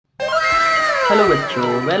Hello बच्चों,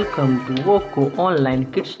 welcome to Vooku Online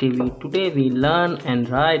Kids TV. Today we learn and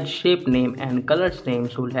write shape name and colors name.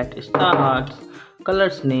 So let's start.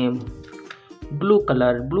 Colors name: blue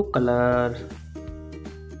color,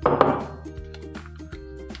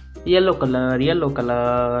 yellow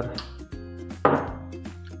color,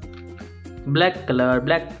 black color,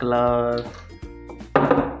 red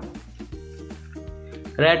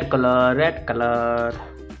color,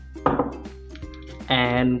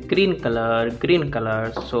 and green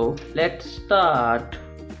color. So let's start.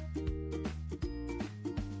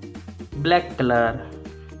 Black color.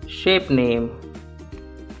 Shape name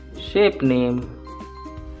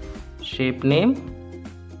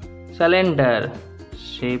cylinder.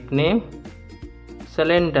 Shape name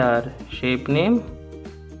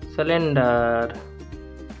cylinder.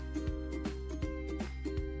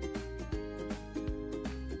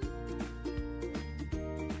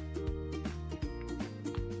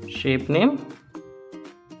 Shape name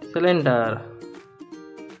cylinder.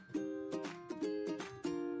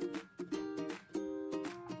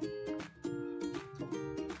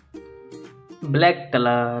 Black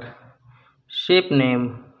color. Shape name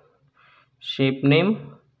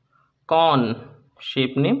cone.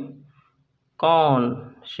 Shape name cone.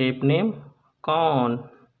 Shape name cone.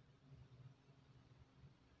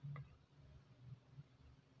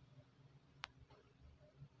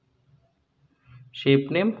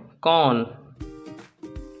 Shape name cone.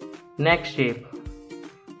 Next shape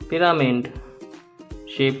pyramid.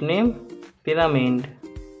 Shape name pyramid.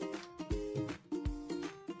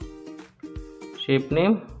 Shape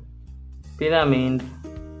name pyramid.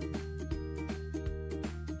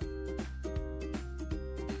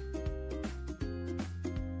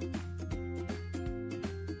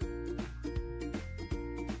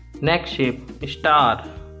 Next shape star.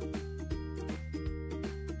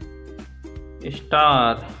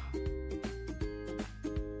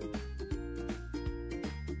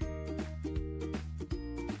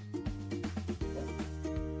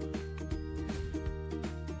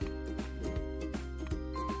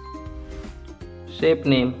 Shape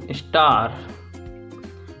name star.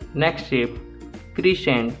 Next shape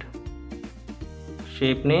crescent.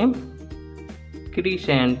 Shape name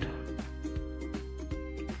crescent.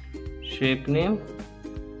 Shape name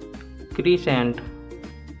crescent.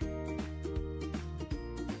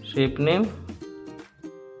 Shape name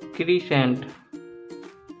crescent.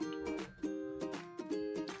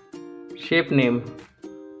 Shape name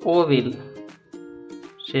oval.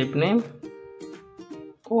 Shape name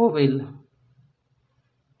oval.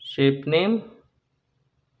 Shape name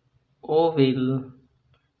oval.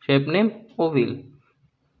 Shape name oval.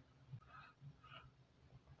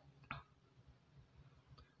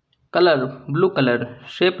 Color blue color.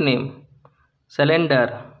 Shape name cylinder.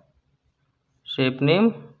 Shape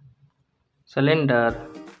name cylinder.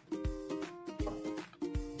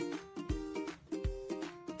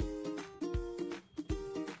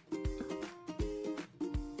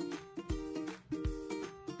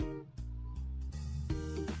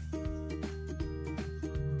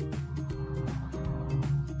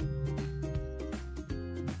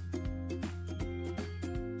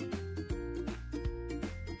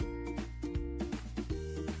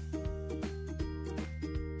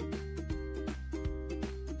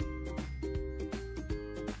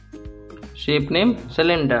 Shape name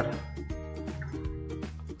cylinder.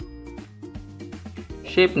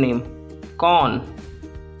 Shape name cone.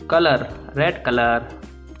 Color red color.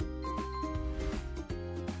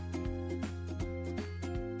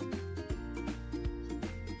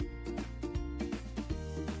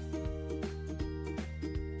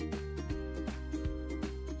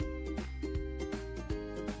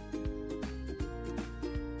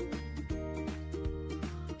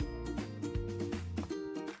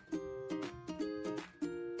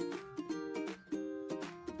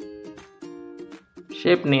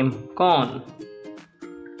 Shape name cone.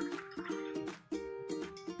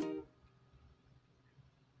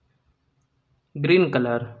 Green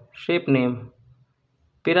color. Shape name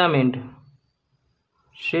pyramid.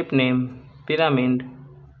 Shape name pyramid.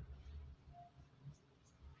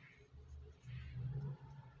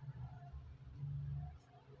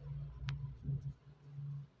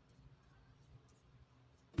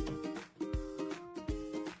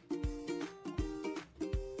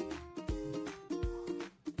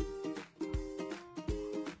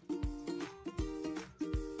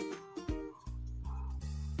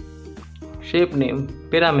 Shape name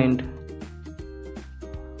pyramid.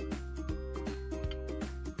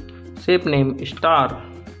 Shape name star.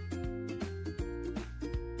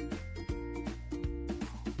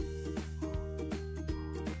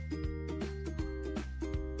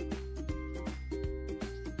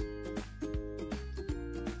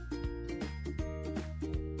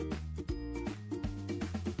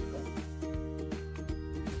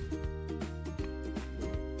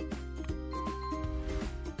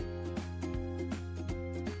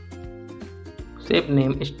 Shape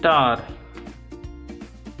name star.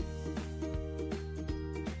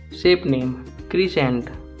 Shape name crescent.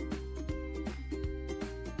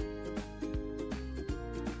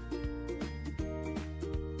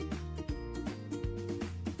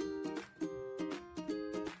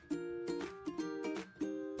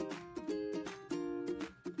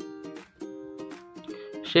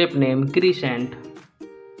 Shape name crescent.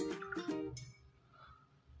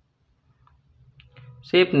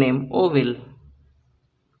 Shape name oval.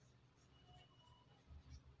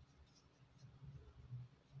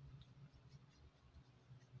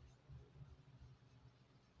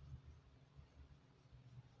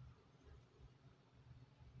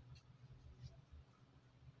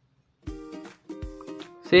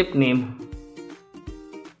 Shape name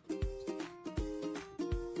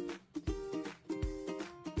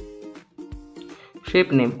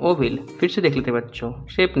shape name Oval. फिर से देख लेते बच्चों।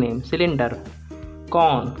 Shape name cylinder,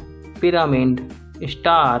 cone, pyramid,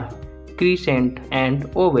 star, crescent and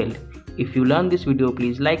Oval. If you learn this video,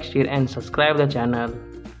 please like, share and subscribe the channel.